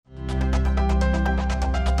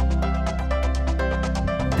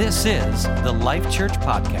This is the LIFEchurch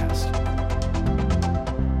Podcast.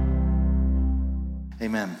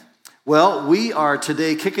 Amen. Well, we are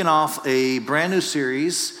today kicking off a brand new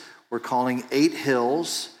series we're calling 8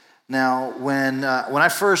 Hills. Now, when I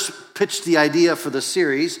first pitched the idea for the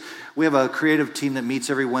series, we have a creative team that meets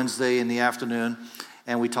every Wednesday in the afternoon,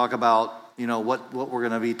 and we talk about, what we're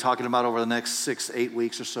going to be talking about over the next 6-8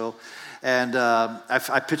 weeks or so. And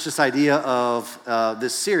I pitched this idea of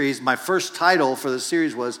this series. My first title for the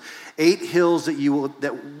series was 8 Hills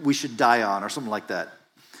that we should die on, or something like that.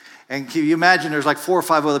 And can you imagine there's like 4 or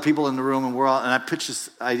 5 other people in the room, and I pitched this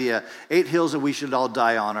idea, 8 hills that we should all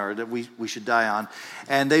die on, or that we should die on.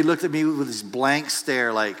 And they looked at me with this blank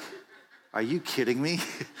stare like, are you kidding me?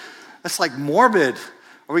 That's like morbid.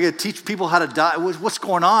 Are we going to teach people how to die? What's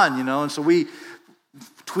going on, And so we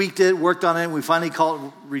tweaked it, worked on it, and we finally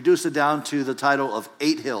reduced it down to the title of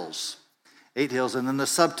 8 Hills. 8 Hills, and then the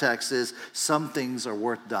subtext is, some things are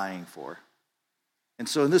worth dying for. And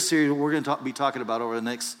so in this series, what we're going to be talking about over the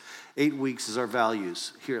next 8 weeks is our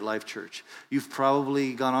values here at LIFEchurch. You've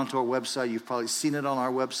probably gone onto our website. You've probably seen it on our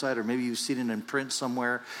website, or maybe you've seen it in print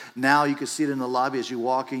somewhere. Now you can see it in the lobby. As you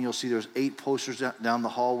walk in, you'll see there's 8 posters down the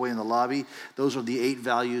hallway in the lobby. Those are the 8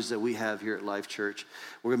 values that we have here at LIFEchurch.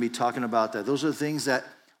 We're going to be talking about that. Those are the things that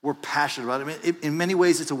we're passionate about. I mean, in many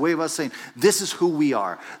ways, it's a way of us saying, this is who we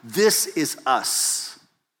are. This is us.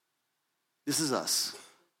 This is us.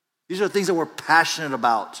 These are the things that we're passionate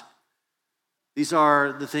about. These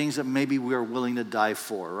are the things that maybe we're willing to die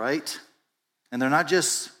for, right? And they're not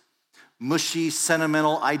just mushy,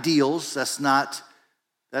 sentimental ideals. Oftentimes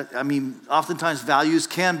values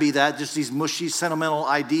can be that, just these mushy, sentimental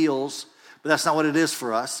ideals, but that's not what it is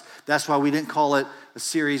for us. That's why we didn't call it a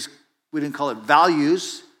series, we didn't call it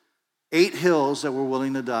Values, 8 Hills that we're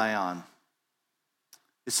willing to die on.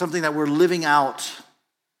 It's something that we're living out,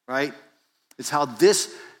 right? It's how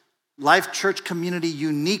this LIFEchurch community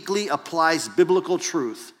uniquely applies biblical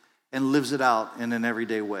truth and lives it out in an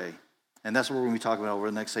everyday way. And that's what we're going to be talking about over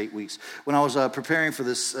the next 8 weeks. When I was preparing for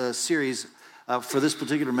this series, for this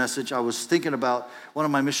particular message, I was thinking about one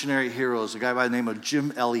of my missionary heroes, a guy by the name of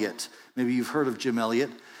Jim Elliot. Maybe you've heard of Jim Elliot.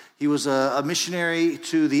 He was a missionary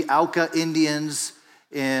to the Auca Indians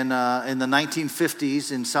in the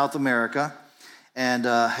 1950s in South America, and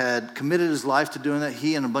had committed his life to doing that.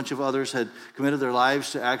 He and a bunch of others had committed their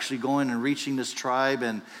lives to actually going and reaching this tribe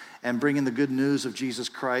and bringing the good news of Jesus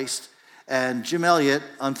Christ. And Jim Elliot,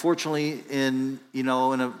 unfortunately,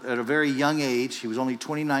 at a very young age, he was only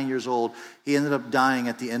 29 years old, he ended up dying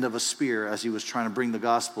at the end of a spear as he was trying to bring the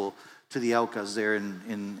gospel to the Aucas there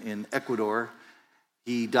in Ecuador.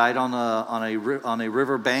 He died on a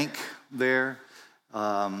river bank there,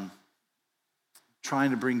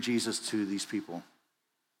 trying to bring Jesus to these people.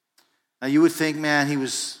 Now you would think, man, he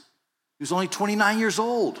was only 29 years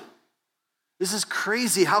old. This is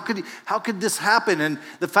crazy. How could this happen? And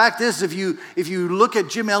the fact is, if you look at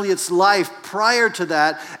Jim Elliot's life prior to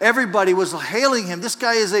that, everybody was hailing him. This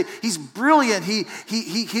guy he's brilliant. He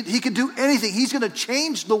could do anything. He's going to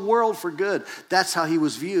change the world for good. That's how he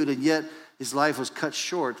was viewed, and yet his life was cut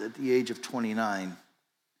short at the age of 29.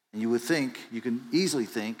 And you can easily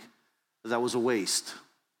think that was a waste.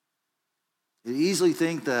 You easily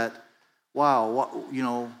think that,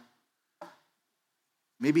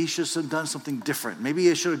 maybe he should have done something different. Maybe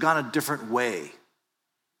he should have gone a different way.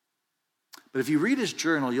 But if you read his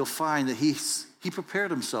journal, you'll find that he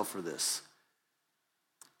prepared himself for this.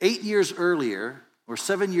 8 years earlier, when he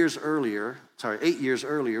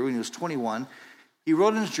was 21, he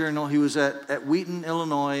wrote in his journal, he was at Wheaton,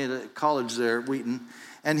 Illinois, at a college there at Wheaton,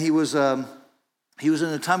 and he was in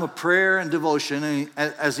a time of prayer and devotion, and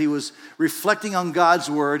as he was reflecting on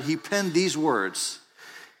God's word, he penned these words.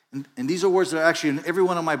 And these are words that are actually in every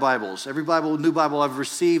one of my Bibles. Every new Bible I've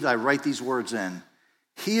received, I write these words in.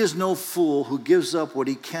 He is no fool who gives up what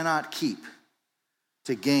he cannot keep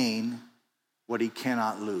to gain what he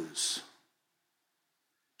cannot lose.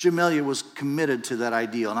 Jim Elliot was committed to that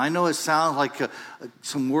ideal. And I know it sounds like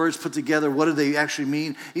some words put together. What do they actually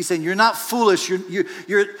mean? He's saying, you're not foolish.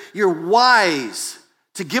 You're wise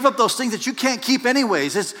to give up those things that you can't keep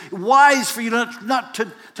anyways. It's wise for you to not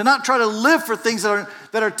try to live for things that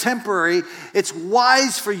are temporary. It's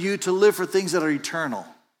wise for you to live for things that are eternal.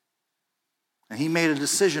 And he made a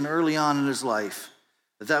decision early on in his life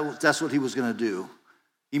that's what he was going to do.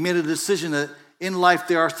 He made a decision that in life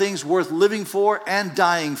there are things worth living for and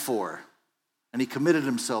dying for. And he committed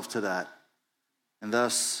himself to that. And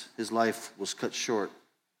thus his life was cut short.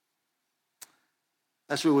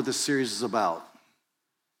 That's really what this series is about.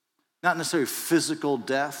 Not necessarily physical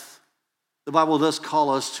death. The Bible does call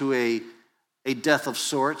us to a death of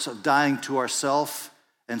sorts, of dying to ourselves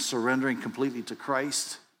and surrendering completely to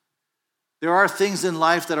Christ. There are things in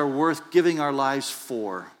life that are worth giving our lives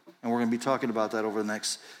for, and we're going to be talking about that over the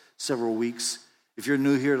next several weeks. If you're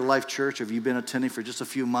new here to Life Church, or if you've been attending for just a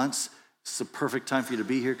few months, it's the perfect time for you to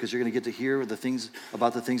be here because you're going to get to hear the things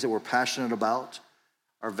that we're passionate about,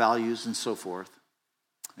 our values, and so forth.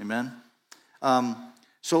 Amen.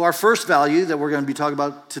 So our first value that we're going to be talking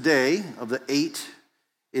about today of the 8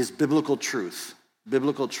 is biblical truth.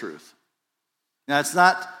 Biblical truth. Now, it's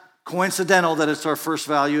not coincidental that it's our first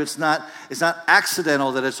value. It's not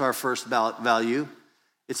accidental that it's our first value.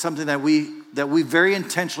 It's something that we very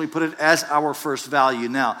intentionally put it as our first value.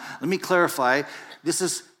 Now, let me clarify.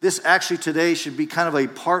 This actually today should be kind of a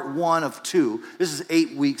part 1 of 2. This is an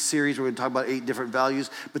 8-week series. We're going to talk about 8 different values,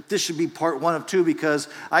 but this should be part 1 of 2 because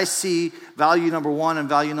I see value number 1 and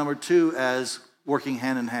value number 2 as working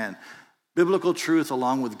hand in hand. Biblical truth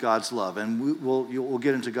along with God's love, and we'll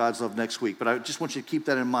get into God's love next week. But I just want you to keep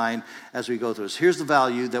that in mind as we go through this. Here's the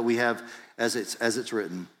value that we have as it's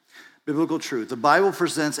written. Biblical truth. The Bible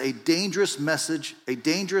presents a dangerous message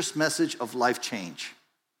of life change.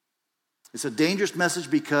 It's a dangerous message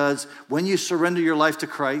because when you surrender your life to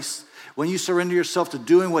Christ, when you surrender yourself to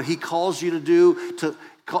doing what He calls you to do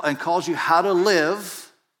and calls you how to live,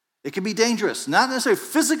 it can be dangerous. Not necessarily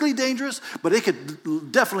physically dangerous, but it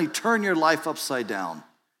could definitely turn your life upside down,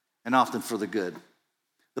 and often for the good.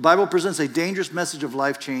 The Bible presents a dangerous message of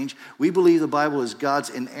life change. We believe the Bible is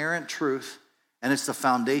God's inerrant truth, and it's the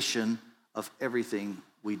foundation of everything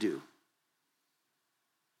we do.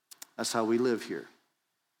 That's how we live here.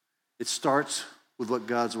 It starts with what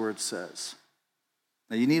God's word says.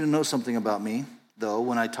 Now, you need to know something about me, though,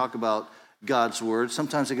 when I talk about God's word.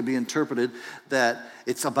 Sometimes it can be interpreted that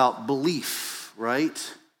it's about belief,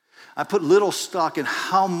 right? I put little stock in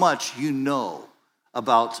how much you know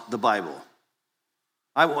about the Bible.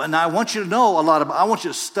 I want you to know a lot about. I want you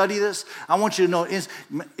to study this. I want you to know,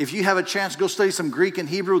 if you have a chance, go study some Greek and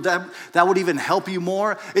Hebrew. That would even help you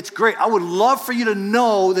more. It's great. I would love for you to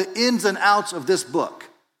know the ins and outs of this book.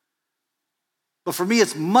 But for me,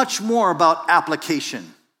 it's much more about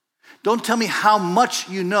application. Don't tell me how much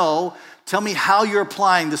you know. Tell me how you're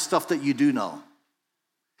applying the stuff that you do know.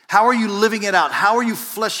 How are you living it out? How are you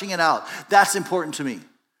fleshing it out? That's important to me.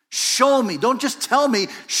 Show me. Don't just tell me.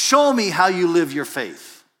 Show me how you live your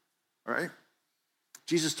faith. All right?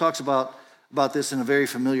 Jesus talks about this in a very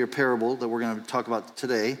familiar parable that we're going to talk about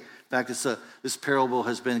today. In fact, this parable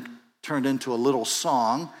has been turned into a little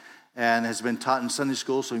song and has been taught in Sunday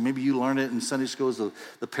school. So maybe you learned it in Sunday school. It's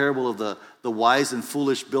the parable of the wise and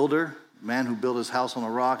foolish builder, a man who built his house on a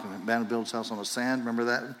rock and a man who built his house on a sand. Remember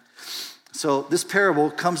that? So this parable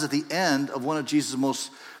comes at the end of one of Jesus'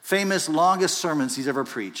 most famous, longest sermons he's ever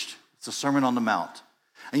preached. It's the Sermon on the Mount.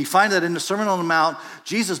 And you find that in the Sermon on the Mount,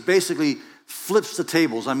 Jesus basically flips the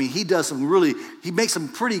tables. I mean, he makes some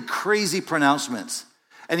pretty crazy pronouncements.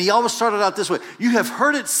 And he always started out this way. You have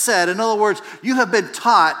heard it said, in other words, you have been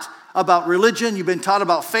taught about religion, you've been taught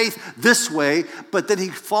about faith this way, but then he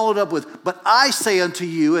followed up with, but I say unto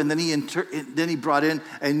you, and then he brought in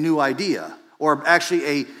a new idea, or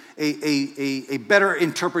actually a better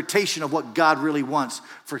interpretation of what God really wants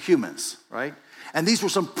for humans, right? And these were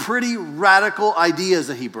some pretty radical ideas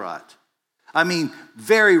that he brought. I mean,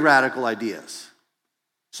 very radical ideas.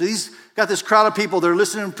 So he's got this crowd of people, they're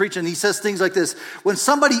listening and preaching, and he says things like this: when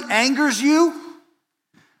somebody angers you,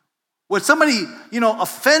 when somebody,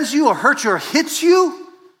 offends you or hurts you or hits you,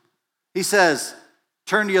 he says,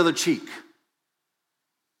 turn the other cheek.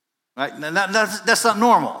 Right? And that's not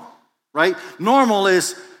normal, right? Normal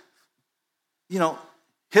is, hit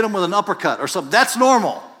them with an uppercut or something. That's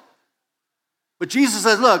normal. But Jesus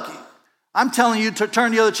says, look, I'm telling you to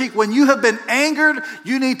turn the other cheek. When you have been angered,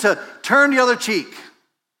 you need to turn the other cheek.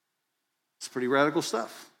 It's pretty radical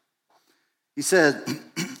stuff. He said,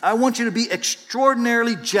 I want you to be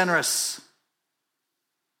extraordinarily generous.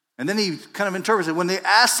 And then he kind of interprets it. When they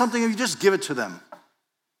ask something, you just give it to them.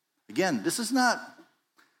 Again, this is not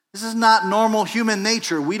normal human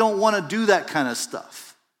nature. We don't want to do that kind of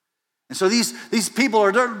stuff. And so these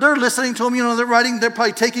people they're listening to him, they're writing, they're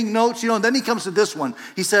probably taking notes, and then he comes to this one.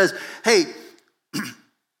 He says, hey,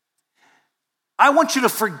 I want you to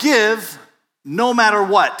forgive no matter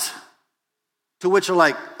what. To which are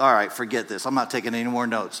like, all right, forget this. I'm not taking any more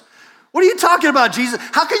notes. What are you talking about, Jesus?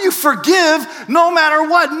 How can you forgive no matter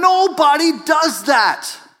what? Nobody does that.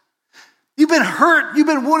 You've been hurt. You've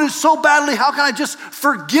been wounded so badly. How can I just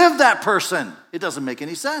forgive that person? It doesn't make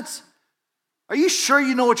any sense. Are you sure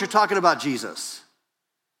you know what you're talking about, Jesus?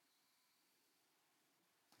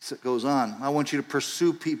 It goes on. I want you to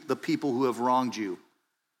pursue the people who have wronged you.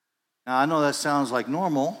 Now, I know that sounds like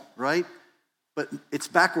normal, right? But it's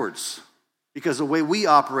backwards. Because the way we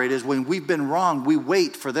operate is when we've been wrong, we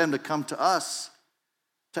wait for them to come to us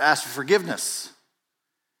to ask for forgiveness.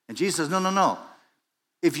 And Jesus says, no.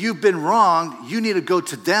 If you've been wrong, you need to go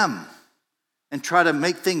to them and try to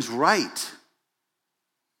make things right.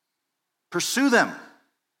 Pursue them.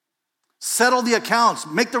 Settle the accounts.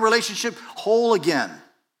 Make the relationship whole again.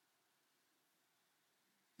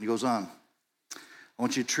 He goes on. I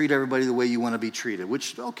want you to treat everybody the way you want to be treated,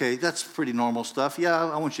 which, okay, that's pretty normal stuff. Yeah,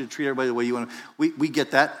 I want you to treat everybody the way you want to. We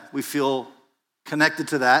get that. We feel connected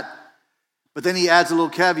to that. But then he adds a little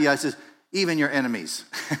caveat. He says, even your enemies.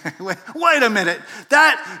 Wait a minute.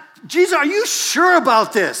 Jesus, are you sure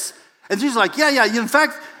about this? And Jesus is like, yeah. In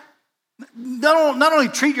fact, not only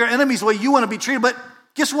treat your enemies the way you want to be treated, but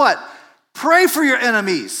guess what? Pray for your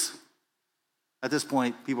enemies. At this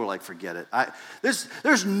point, people are like, forget it.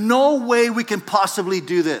 There's no way we can possibly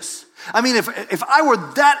do this. I mean, if I were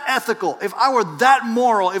that ethical, if I were that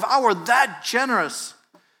moral, if I were that generous,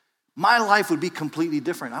 my life would be completely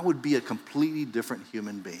different. I would be a completely different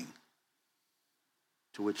human being.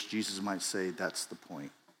 To which Jesus might say, that's the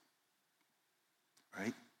point.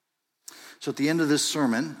 Right? So at the end of this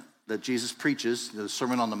sermon that Jesus preaches, the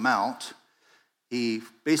Sermon on the Mount, he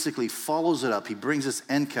basically follows it up. He brings this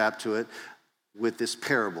end cap to it with this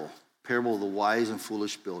parable of the wise and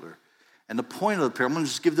foolish builder. And the point of the parable, I'm going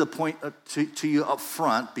to just give the point to you up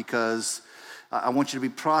front because I want you to be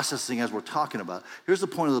processing as we're talking about it. Here's the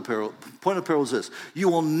point of the parable. The point of the parable is this. You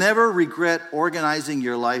will never regret organizing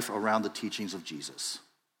your life around the teachings of Jesus.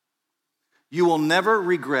 You will never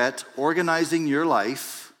regret organizing your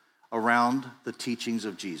life around the teachings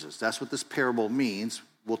of Jesus. That's what this parable means.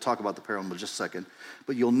 We'll talk about the parable in just a second.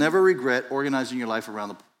 But you'll never regret organizing your life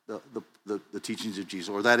around the teachings of Jesus,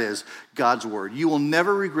 or that is God's word. You will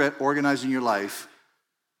never regret organizing your life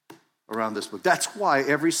around this book. That's why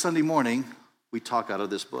every Sunday morning we talk out of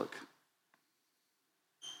this book.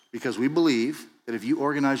 Because we believe that if you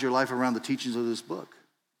organize your life around the teachings of this book,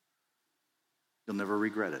 you'll never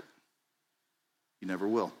regret it. You never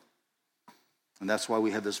will. And that's why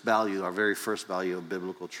we have this value, our very first value of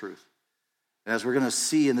biblical truth. And as we're going to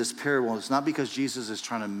see in this parable, it's not because Jesus is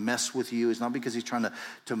trying to mess with you. It's not because he's trying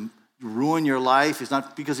to ruin your life. It's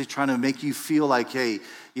not because he's trying to make you feel like, hey,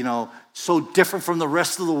 so different from the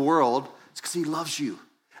rest of the world. It's because he loves you.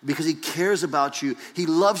 Because he cares about you. He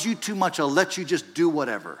loves you too much. I'll let you just do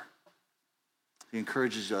whatever. He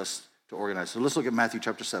encourages us to organize. So let's look at Matthew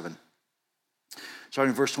chapter 7.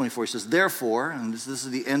 Starting in verse 24, he says, therefore, and this is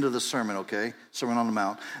the end of the sermon, okay? Sermon on the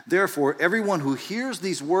Mount. Therefore, everyone who hears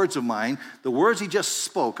these words of mine, the words he just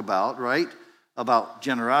spoke about, right? About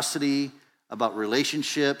generosity, about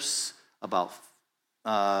relationships, about,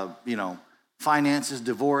 finances,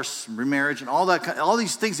 divorce, remarriage, and all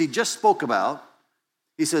these things he just spoke about.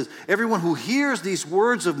 He says, everyone who hears these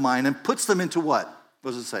words of mine and puts them into what?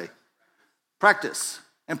 What does it say? Practice.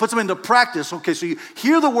 And puts them into practice. Okay, so you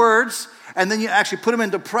hear the words, and then you actually put them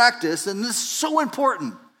into practice. And this is so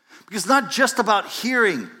important. Because it's not just about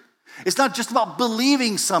hearing. It's not just about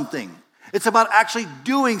believing something. It's about actually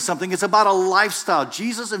doing something. It's about a lifestyle.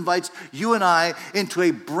 Jesus invites you and I into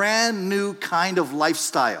a brand new kind of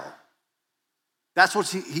lifestyle. That's what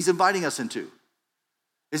he's inviting us into.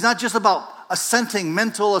 It's not just about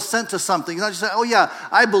mental assent to something. It's not just saying, oh yeah,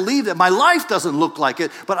 I believe that. My life doesn't look like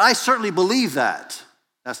it, but I certainly believe that.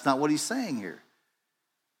 That's not what he's saying here.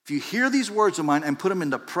 If you hear these words of mine and put them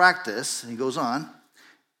into practice, and he goes on,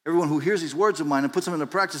 everyone who hears these words of mine and puts them into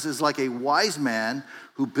practice is like a wise man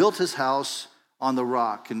who built his house on the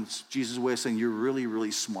rock. And it's Jesus' way of saying you're really,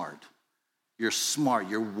 really smart. You're smart.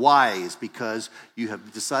 You're wise because you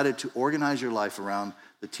have decided to organize your life around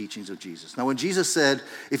the teachings of Jesus. Now, when Jesus said,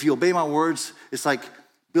 if you obey my words, it's like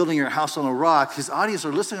building your house on a rock, his audience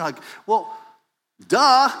are listening like, well,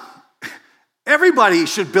 duh. Everybody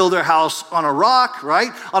should build their house on a rock,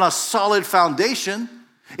 right? On a solid foundation.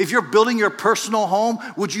 If you're building your personal home,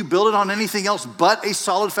 would you build it on anything else but a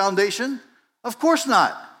solid foundation? Of course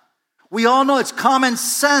not. We all know it's common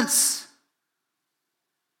sense.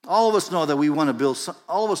 All of us know that we want to build,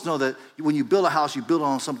 all of us know that when you build a house, you build it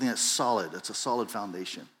on something that's solid. That's a solid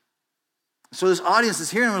foundation. So this audience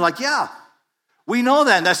is hearing, we're like, yeah, we know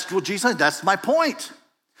that. And that's what Jesus said. That's my point.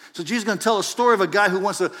 So Jesus is going to tell a story of a guy who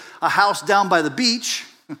wants a house down by the beach.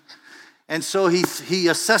 And so he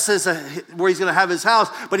assesses where he's going to have his house,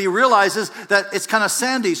 but he realizes that it's kind of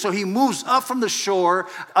sandy. So he moves up from the shore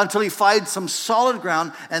until he finds some solid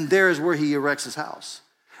ground, and there is where he erects his house.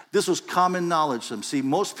 This was common knowledge to them. See,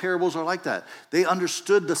 most parables are like that. They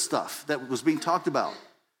understood the stuff that was being talked about.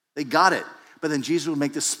 They got it. But then Jesus would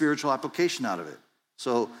make this spiritual application out of it.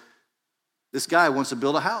 So This guy wants to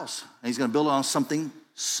build a house, and he's going to build it on something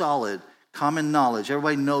solid, common knowledge.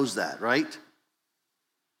 Everybody knows that, right?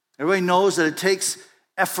 Everybody knows that it takes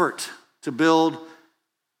effort to build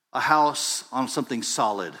a house on something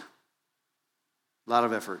solid. A lot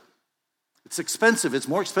of effort. It's expensive. It's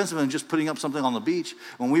more expensive than just putting up something on the beach.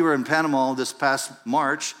 When we were in Panama this past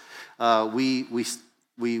March, my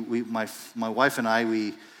wife and I,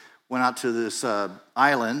 we went out to this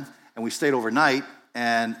island, and we stayed overnight,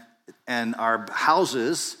 and our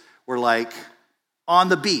houses were like on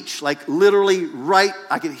the beach, like literally right,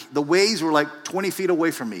 the waves were like 20 feet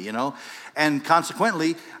away from me, and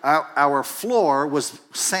consequently, our floor was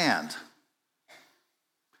sand.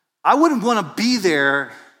 I wouldn't want to be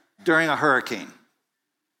there during a hurricane,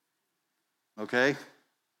 okay?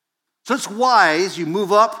 So it's wise you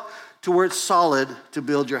move up to where it's solid to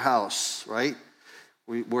build your house, right?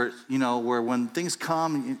 Where when things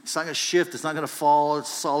come, it's not going to shift, it's not going to fall, it's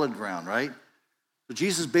solid ground, right? So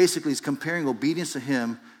Jesus basically is comparing obedience to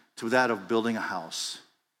him to that of building a house.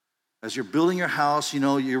 As you're building your house,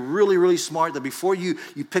 you're really, really smart that before you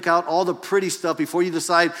pick out all the pretty stuff, before you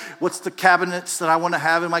decide what's the cabinets that I want to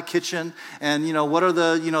have in my kitchen, and what are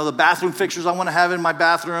the bathroom fixtures I want to have in my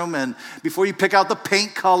bathroom, and before you pick out the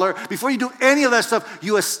paint color, before you do any of that stuff,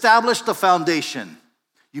 you establish the foundation.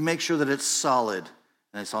 You make sure that it's solid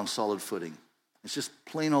and it's on solid footing. It's just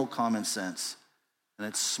plain old common sense. And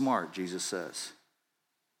it's smart, Jesus says,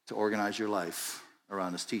 to organize your life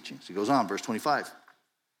around his teachings. He goes on, verse 25.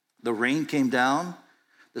 The rain came down,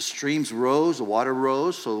 the streams rose, the water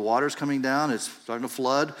rose, so the water's coming down, it's starting to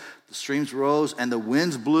flood, the streams rose, and the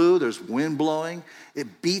winds blew, there's wind blowing,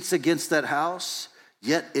 it beats against that house,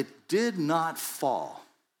 yet it did not fall.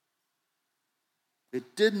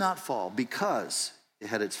 It did not fall because it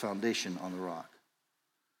had its foundation on the rock.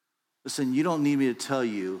 Listen, you don't need me to tell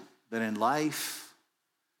you that in life,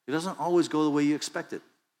 it doesn't always go the way you expect it.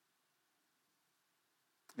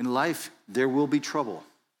 In life, there will be trouble.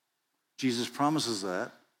 Jesus promises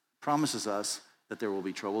us that there will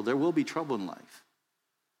be trouble. There will be trouble in life.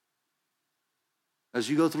 As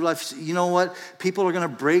you go through life, you know what? People are going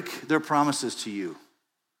to break their promises to you.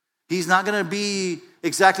 He's not going to be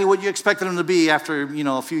exactly what you expected him to be after,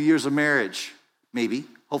 a few years of marriage. Maybe,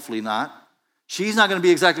 hopefully not. She's not going to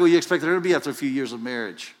be exactly what you expected her to be after a few years of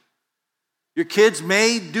marriage. Your kids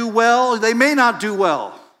may do well, they may not do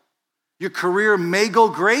well. Your career may go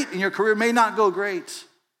great, and your career may not go great.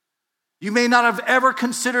 You may not have ever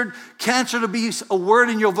considered cancer to be a word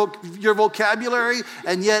in your vocabulary,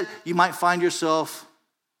 and yet you might find yourself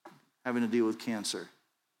having to deal with cancer.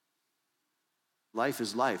 Life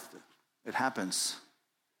is life. It happens.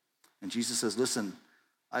 And Jesus says, listen,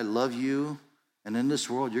 I love you, and in this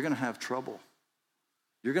world, you're going to have trouble.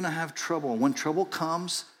 You're going to have trouble. And when trouble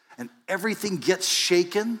comes and everything gets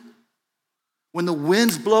shaken, when the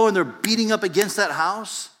winds blow and they're beating up against that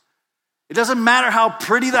house, it doesn't matter how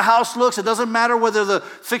pretty the house looks. It doesn't matter whether the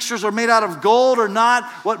fixtures are made out of gold or not.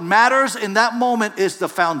 What matters in that moment is the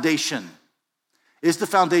foundation. Is the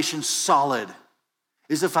foundation solid?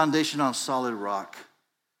 Is the foundation on solid rock?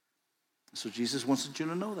 So Jesus wants you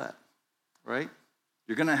to know that, right?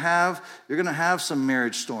 You're going to have some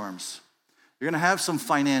marriage storms. You're going to have some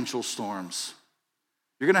financial storms.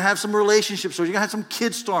 You're going to have some relationship storms. You're going to have some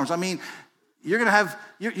kid storms. I mean, you're going to have,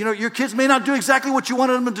 your kids may not do exactly what you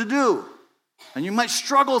wanted them to do. And you might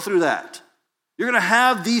struggle through that. You're going to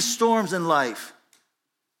have these storms in life.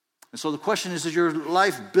 And so the question is your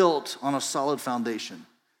life built on a solid foundation?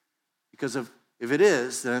 Because if it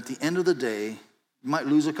is, then at the end of the day, you might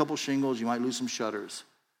lose a couple shingles, you might lose some shutters,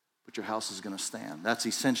 but your house is going to stand. That's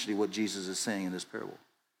essentially what Jesus is saying in this parable.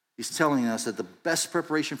 He's telling us that the best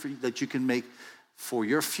preparation that you can make for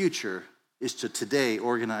your future is to today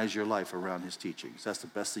organize your life around his teachings. That's the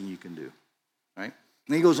best thing you can do, right?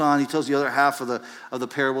 And he goes on, he tells the other half of the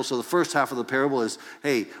parable. So the first half of the parable is,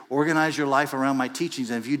 hey, organize your life around my teachings.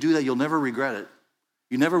 And if you do that, you'll never regret it.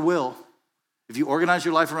 You never will. If you organize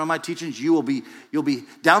your life around my teachings, you'll be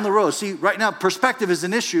down the road. See, right now, perspective is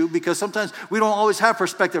an issue because sometimes we don't always have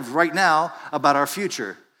perspective right now about our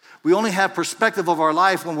future. We only have perspective of our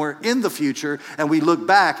life when we're in the future and we look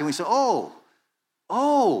back and we say, oh,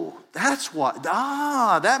 that's why,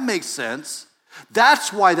 that makes sense.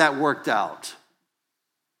 That's why that worked out.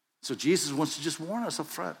 So Jesus wants to just warn us up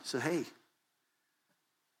front. He said, hey,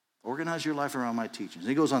 organize your life around my teachings. And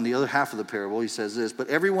he goes on the other half of the parable. He says this, but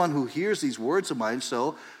everyone who hears these words of mine,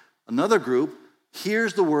 so another group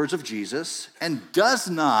hears the words of Jesus and does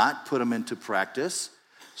not put them into practice.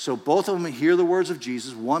 So both of them hear the words of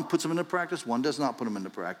Jesus. One puts them into practice, one does not put them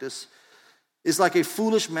into practice. Is like a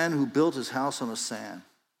foolish man who built his house on the sand.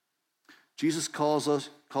 Jesus calls us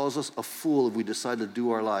a fool if we decide to do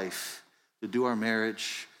our life, to do our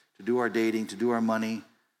marriage, to do our dating, to do our money,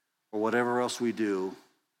 or whatever else we do,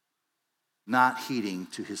 not heeding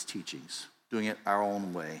to his teachings, doing it our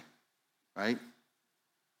own way, right?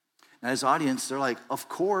 Now his audience, they're like, of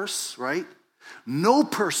course, right? No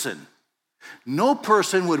person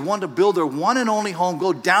would want to build their one and only home,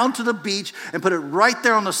 go down to the beach and put it right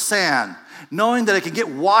there on the sand, knowing that it could get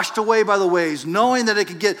washed away by the waves, knowing that it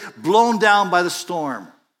could get blown down by the storm.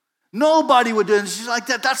 Nobody would do it. She's like,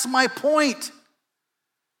 that's my point.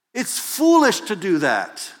 It's foolish to do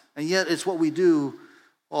that. And yet it's what we do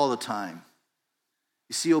all the time.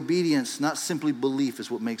 You see, obedience, not simply belief, is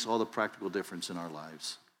what makes all the practical difference in our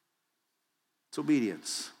lives. It's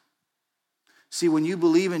obedience. See, when you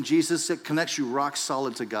believe in Jesus, it connects you rock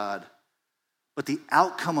solid to God. But the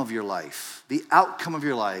outcome of your life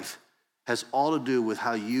has all to do with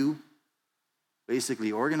how you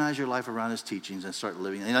basically organize your life around his teachings and start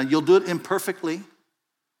living. And you'll do it imperfectly,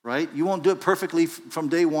 right? You won't do it perfectly from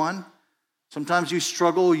day one. Sometimes you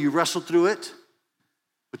struggle, you wrestle through it.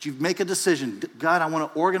 But you make a decision. God, I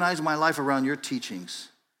want to organize my life around your teachings.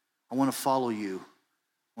 I want to follow you.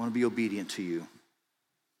 I want to be obedient to you.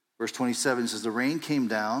 Verse 27 says, the rain came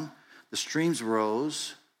down, the streams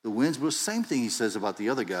rose, the winds blew. Same thing he says about the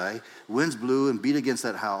other guy. Winds blew and beat against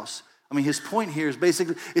that house. I mean, his point here is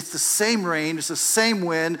basically, it's the same rain, it's the same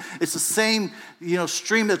wind, it's the same,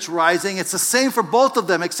 stream that's rising. It's the same for both of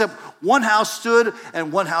them, except one house stood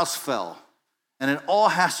and one house fell. And it all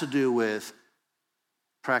has to do with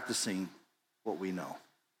practicing what we know.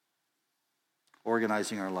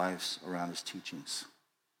 Organizing our lives around his teachings.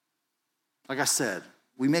 Like I said,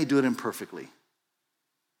 we may do it imperfectly.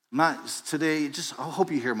 I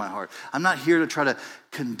hope you hear my heart. I'm not here to try to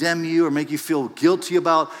condemn you or make you feel guilty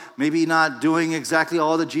about maybe not doing exactly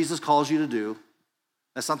all that Jesus calls you to do.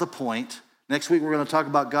 That's not the point. Next week, we're going to talk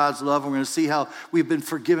about God's love. And we're going to see how we've been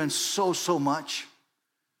forgiven so much.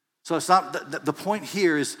 So it's not, the point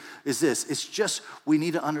here is this. It's just we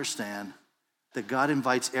need to understand that God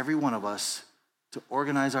invites every one of us to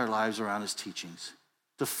organize our lives around his teachings,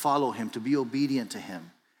 to follow him, to be obedient to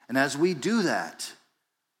him. And as we do that,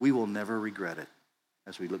 we will never regret it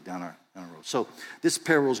as we look down our road. So this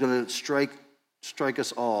parable is going to strike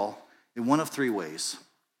us all in one of three ways.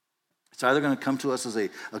 It's either going to come to us as a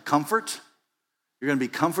comfort. You're going to be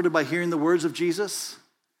comforted by hearing the words of Jesus.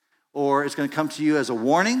 Or it's going to come to you as a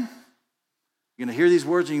warning. You're going to hear these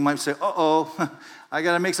words and you might say, I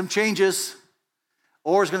got to make some changes.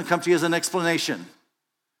 Or it's going to come to you as an explanation.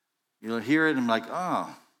 You'll hear it and I'm like,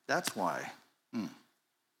 that's why.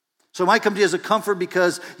 So it might come to you as a comfort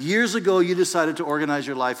because years ago you decided to organize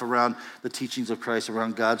your life around the teachings of Christ,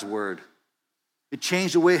 around God's word. It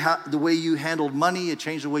changed the way you handled money. It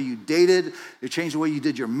changed the way you dated. It changed the way you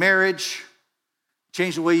did your marriage. It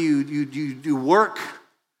changed the way you work.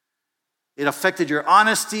 It affected your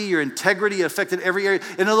honesty, your integrity. It affected every area.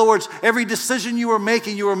 In other words, every decision you were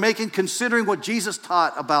making considering what Jesus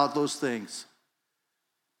taught about those things.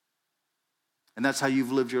 And that's how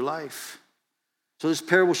you've lived your life. So this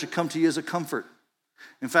parable should come to you as a comfort.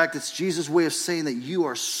 In fact, it's Jesus' way of saying that you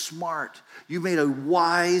are smart. You made a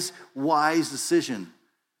wise decision.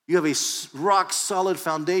 You have a rock-solid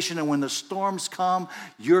foundation, and when the storms come,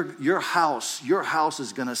 your house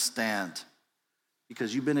is going to stand.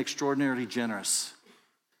 Because you've been extraordinarily generous.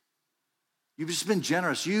 You've just been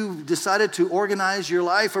generous. You decided to organize your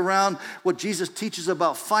life around what Jesus teaches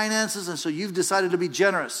about finances, and so you've decided to be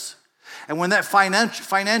generous. And when that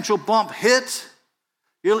financial bump hit,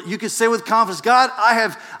 you can say with confidence, God,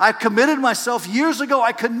 I've committed myself years ago.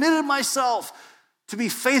 I committed myself to be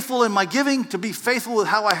faithful in my giving, to be faithful with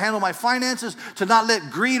how I handle my finances, to not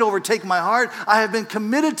let greed overtake my heart. I have been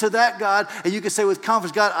committed to that, God. And you can say with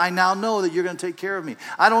confidence, God, I now know that you're going to take care of me.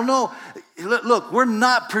 I don't know. Look, we're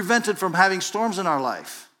not prevented from having storms in our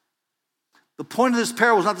life. The point of this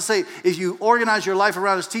parable is not to say if you organize your life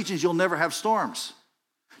around his teachings, you'll never have storms.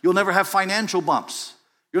 You'll never have financial bumps.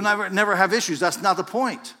 You'll never have issues. That's not the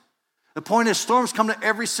point. The point is storms come to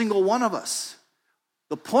every single one of us.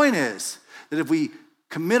 The point is that if we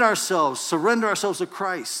commit ourselves, surrender ourselves to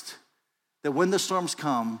Christ, that when the storms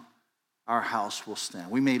come, our house will stand.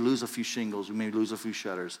 We may lose a few shingles, we may lose a few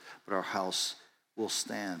shutters, but our house will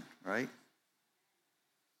stand, right?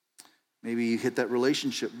 Maybe you hit that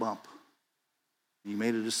relationship bump. You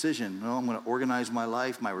made a decision. No, I'm going to organize my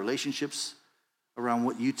life, my relationships around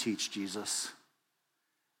what you teach, Jesus.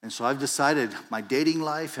 And so I've decided my dating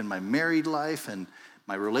life and my married life and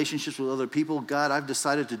my relationships with other people, God, I've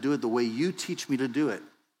decided to do it the way you teach me to do it.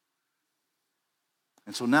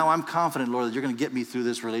 And so now I'm confident, Lord, that you're going to get me through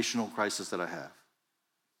this relational crisis that I have.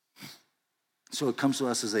 So it comes to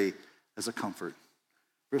us as a comfort.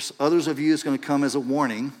 For others of you, it's going to come as a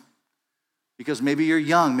warning, because maybe you're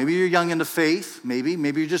young. Maybe you're young in the faith. Maybe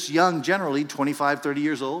you're just young generally, 25, 30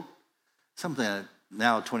 years old. Something that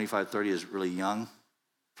now 25, 30 is really young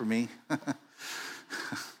for me. There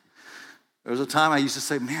was a time I used to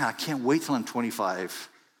say, man, I can't wait till I'm 25.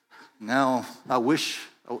 Now, I don't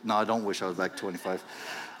wish I was back 25.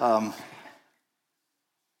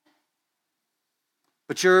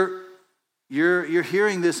 But you're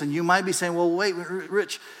hearing this, and you might be saying, well, wait,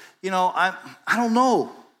 Rich, I don't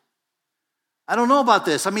know. I don't know about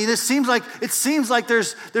this. I mean, it seems like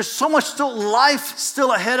there's so much life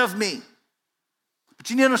still ahead of me. But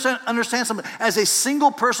you need to understand something. As a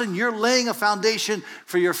single person, you're laying a foundation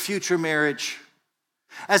for your future marriage.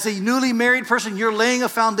 As a newly married person, you're laying a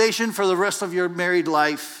foundation for the rest of your married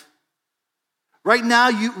life. Right now,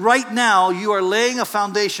 you are laying a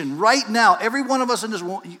foundation. Right now, every one of us in this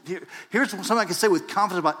room, here's something I can say with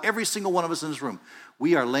confidence about every single one of us in this room.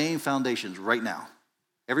 We are laying foundations right now.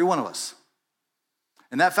 Every one of us.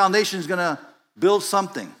 And that foundation is going to build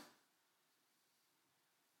something.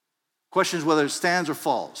 Question is whether it stands or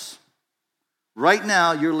falls. Right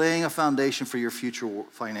now, you're laying a foundation for your future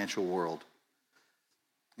financial world.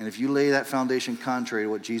 And if you lay that foundation contrary to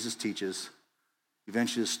what Jesus teaches,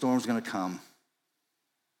 eventually the storm's going to come.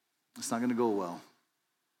 It's not going to go well.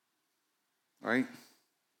 All right?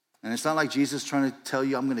 And it's not like Jesus is trying to tell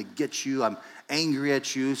you, I'm going to get you, I'm angry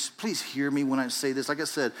at you. Please hear me when I say this. Like I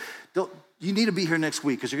said, you need to be here next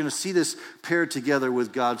week, because you're going to see this paired together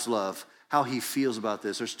with God's love, how he feels about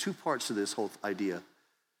this. There's two parts to this whole idea.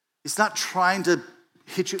 He's not trying to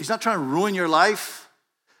hit you. He's not trying to ruin your life.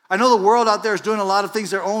 I know the world out there is doing a lot of things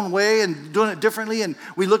their own way and doing it differently, and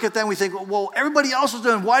we look at that and we think, well, everybody else is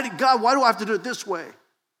doing it. Why do I have to do it this way?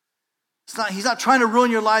 He's not trying to ruin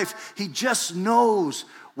your life. He just knows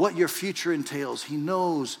what your future entails. He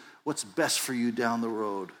knows what's best for you down the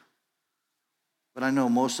road. But I know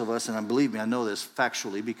most of us, and believe me, I know this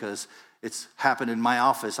factually because it's happened in my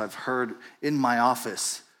office. I've heard in my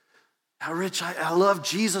office, how Rich, I love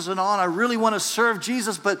Jesus and all, and I really want to serve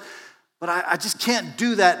Jesus, but I just can't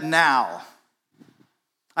do that now.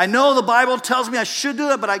 I know the Bible tells me I should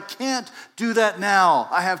do it, but I can't do that now.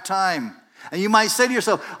 I have time. And you might say to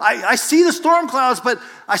yourself, I see the storm clouds, but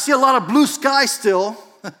I see a lot of blue sky still.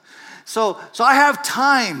 So I have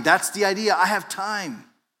time. That's the idea. I have time.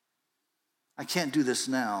 I can't do this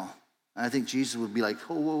now. And I think Jesus would be like,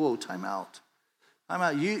 whoa, time out. Time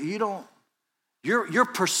out. You don't, your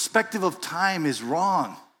perspective of time is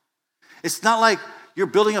wrong. It's not like you're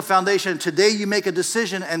building a foundation. Today you make a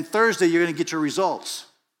decision, and Thursday you're going to get your results.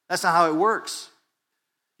 That's not how it works.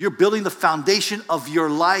 You're building the foundation of your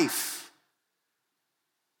life.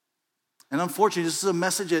 And unfortunately, this is a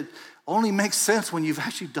message that only makes sense when you've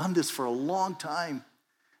actually done this for a long time.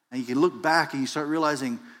 And you can look back and you start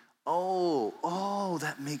realizing, oh,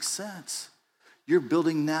 that makes sense. You're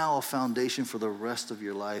building now a foundation for the rest of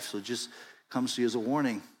your life. So it just comes to you as a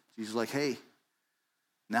warning. Jesus is like, hey,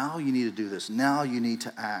 now you need to do this. Now you need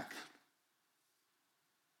to act.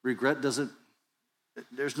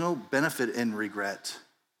 There's no benefit in regret,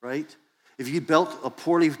 right? If you built a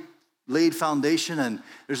poorly laid foundation and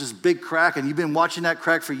there's this big crack and you've been watching that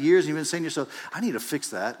crack for years and you've been saying to yourself, I need to fix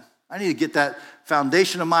that. I need to get that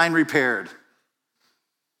foundation of mine repaired.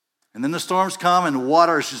 And then the storms come and the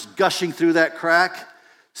water is just gushing through that crack,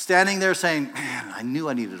 standing there saying, man, I knew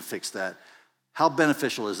I needed to fix that. How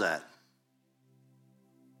beneficial is that?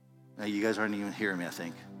 Now, you guys aren't even hearing me, I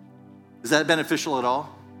think. Is that beneficial at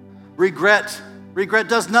all? Regret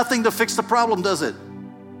does nothing to fix the problem, does it?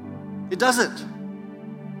 It doesn't.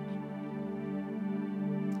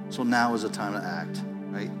 So now is the time to act,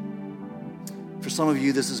 right? For some of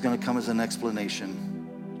you, this is going to come as an explanation.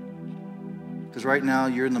 Because right now,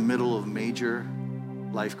 you're in the middle of a major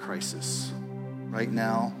life crisis. Right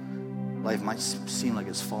now, life might seem like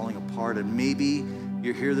it's falling apart. And maybe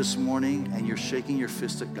you're here this morning and you're shaking your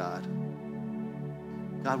fist at God.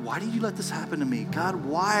 God, why did you let this happen to me? God,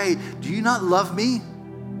 why? Do you not love me?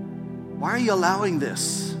 Why are you allowing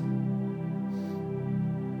this?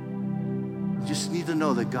 You just need to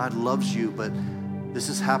know that God loves you, but this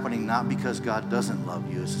is happening not because God doesn't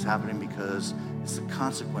love you. This is happening because it's the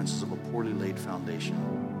consequences of a poorly laid foundation.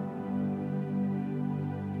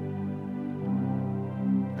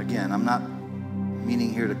 Again, I'm not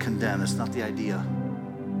meaning here to condemn. That's not the idea.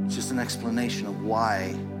 It's just an explanation of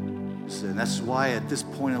why. And that's why at this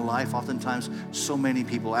point in life, oftentimes so many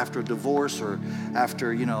people, after a divorce or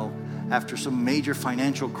after some major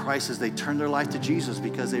financial crisis, they turn their life to Jesus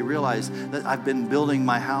because they realize that I've been building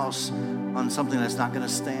my house on something that's not going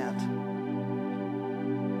to stand.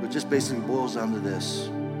 But It just basically boils down to this.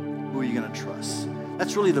 Who are you going to trust?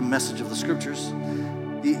 That's really the message of the scriptures.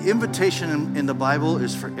 The invitation in the Bible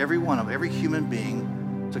is for every human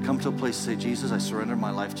being to come to a place and say, Jesus, I surrender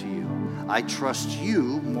my life to you. I trust you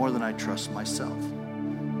more than I trust myself.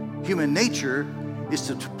 Human nature is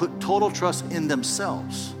to put total trust in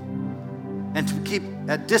themselves and to keep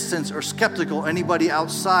at distance or skeptical anybody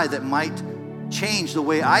outside that might change the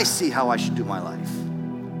way I see how I should do my life.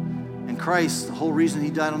 And Christ, the whole reason he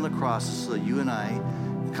died on the cross is so that you and I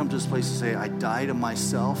come to this place and say, I die to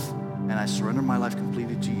myself and I surrender my life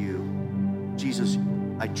completely to you. Jesus,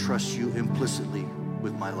 I trust you implicitly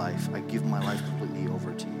with my life. I give my life completely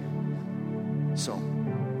over to you. So,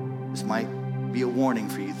 this might be a warning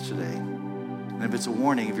for you today. And if it's a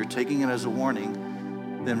warning, if you're taking it as a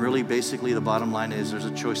warning, then really basically the bottom line is there's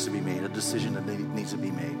a choice to be made, a decision that needs to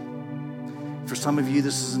be made. For some of you,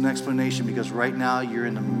 this is an explanation because right now you're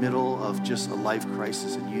in the middle of just a life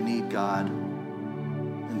crisis and you need God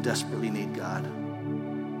and desperately need God.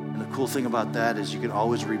 And the cool thing about that is you can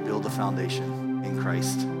always rebuild the foundation in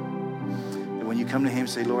Christ. And when you come to him and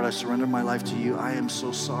say, Lord, I surrender my life to you. I am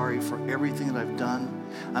so sorry for everything that I've done.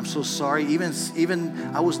 I'm so sorry.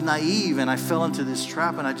 Even I was naive and I fell into this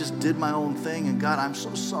trap and I just did my own thing. And God, I'm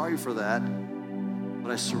so sorry for that.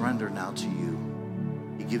 But I surrender now to you.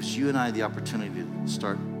 He gives you and I the opportunity to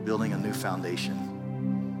start building a new foundation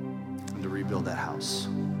and to rebuild that house.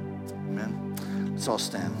 Amen. Let's all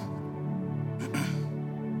stand.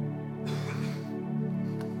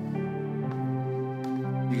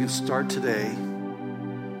 You can start today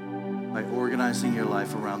by organizing your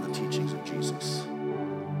life around the teachings of Jesus.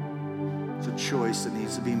 It's a choice that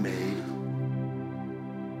needs to be made.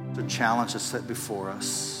 It's a challenge that's set before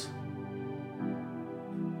us.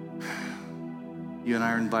 You and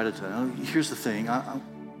I are invited to. Here's the thing.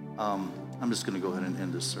 I'm just going to go ahead and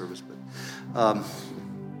end this service. But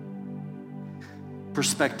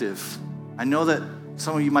perspective. I know that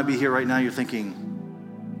some of you might be here right now. You're thinking,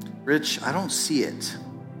 Rich, I don't see it.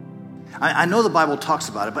 I know the Bible talks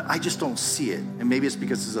about it, but I just don't see it. And maybe it's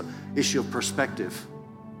because it's an issue of perspective.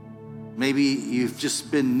 Maybe you've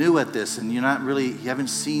just been new at this and you haven't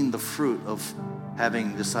seen the fruit of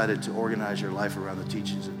having decided to organize your life around the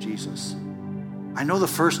teachings of Jesus. I know the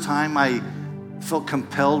first time I felt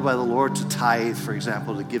compelled by the Lord to tithe, for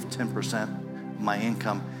example, to give 10% of my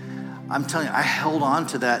income. I'm telling you, I held on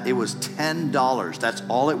to that. It was $10. That's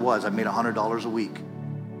all it was. I made $100 a week.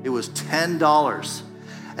 It was $10.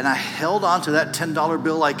 And I held on to that $10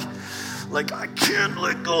 bill like I can't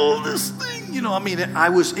let go of this thing. You know, I mean,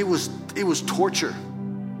 it was torture.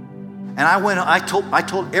 And I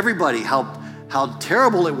told everybody how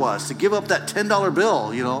terrible it was to give up that $10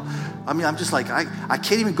 bill, you know. I mean, I'm just like, I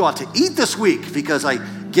can't even go out to eat this week because I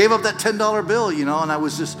gave up that $10 bill, you know, and I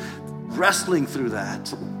was just wrestling through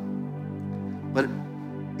that. But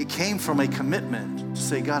it came from a commitment to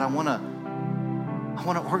say, God, I want to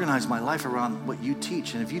organize my life around what you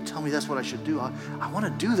teach. And if you tell me that's what I should do, I want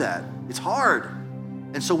to do that. It's hard.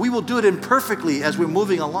 And so we will do it imperfectly as we're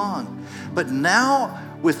moving along. But now,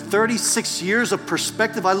 with 36 years of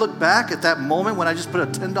perspective, I look back at that moment when I just put a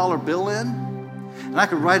 $10 bill in. And I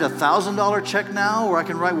could write a $1,000 check now, or I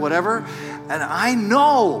can write whatever. And I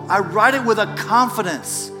know, I write it with a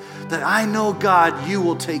confidence that I know, God, you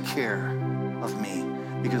will take care of me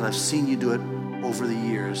because I've seen you do it over the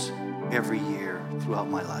years, every year throughout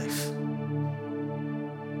my life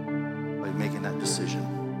by making that decision.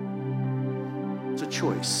 It's a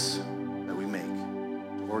choice that we make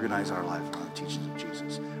to organize our life around the teachings of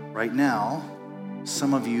Jesus. Right now,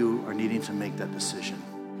 some of you are needing to make that decision.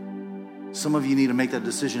 Some of you need to make that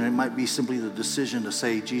decision. It might be simply the decision to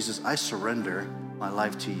say, Jesus, I surrender my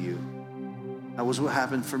life to you. That was what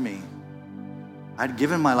happened for me. I'd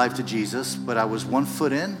given my life to Jesus, but I was 1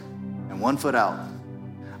 foot in and 1 foot out.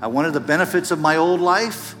 I wanted the benefits of my old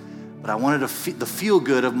life, but I wanted the feel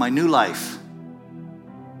good of my new life.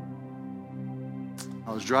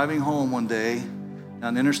 I was driving home one day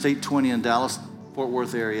down Interstate 20 in Dallas, Fort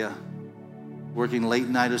Worth area, working late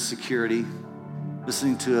night as security,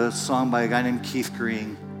 listening to a song by a guy named Keith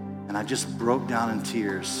Greene, and I just broke down in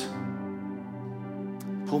tears.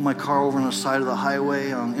 Pulled my car over on the side of the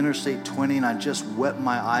highway on Interstate 20, and I just wept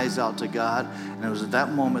my eyes out to God. And it was at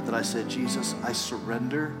that moment that I said, Jesus, I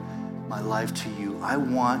surrender my life to you. I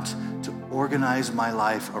want to organize my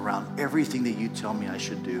life around everything that you tell me I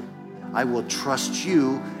should do. I will trust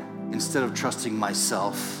you instead of trusting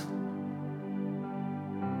myself.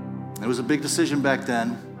 It was a big decision back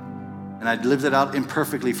then. And I'd lived it out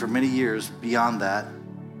imperfectly for many years beyond that.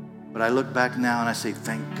 But I look back now and I say,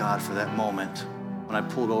 thank God for that moment when I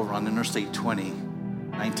pulled over on Interstate 20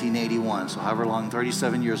 1981, so however long,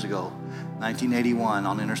 37 years ago, 1981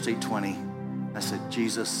 on Interstate 20, I said,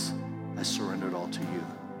 Jesus, I surrender it all to you.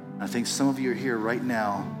 And I think some of you are here right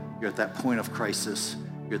now. You're at that point of crisis.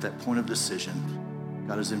 You're at that point of decision.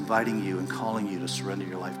 God is inviting you and calling you to surrender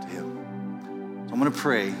your life to him. So I'm going to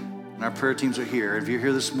pray, and our prayer teams are here. If you're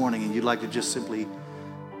here this morning and you'd like to just simply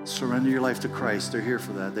surrender your life to Christ, they're here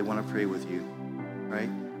for that. They want to pray with you, right?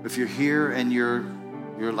 If you're here and you're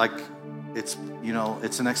like, it's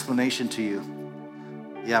an explanation to you.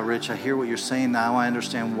 Yeah, Rich, I hear what you're saying now. I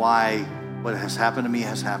understand why what has happened to me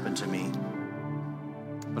has happened to me.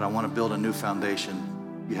 But I want to build a new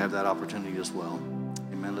foundation. You have that opportunity as well.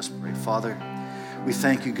 Amen. Let's pray. Father, we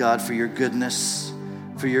thank you, God, for your goodness,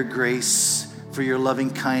 for your grace, for your loving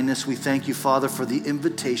kindness. We thank you, Father, for the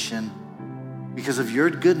invitation, because of your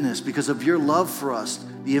goodness, because of your love for us,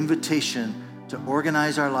 the invitation to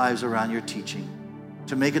organize our lives around your teaching,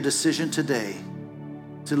 to make a decision today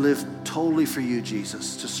to live totally for you,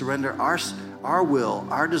 Jesus, to surrender our will,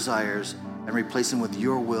 our desires, and replace them with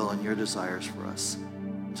your will and your desires for us.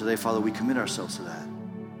 And today, Father, we commit ourselves to that.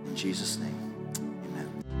 In Jesus' name, amen.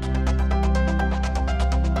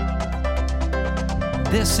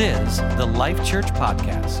 This is the LifeChurch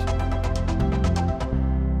Podcast.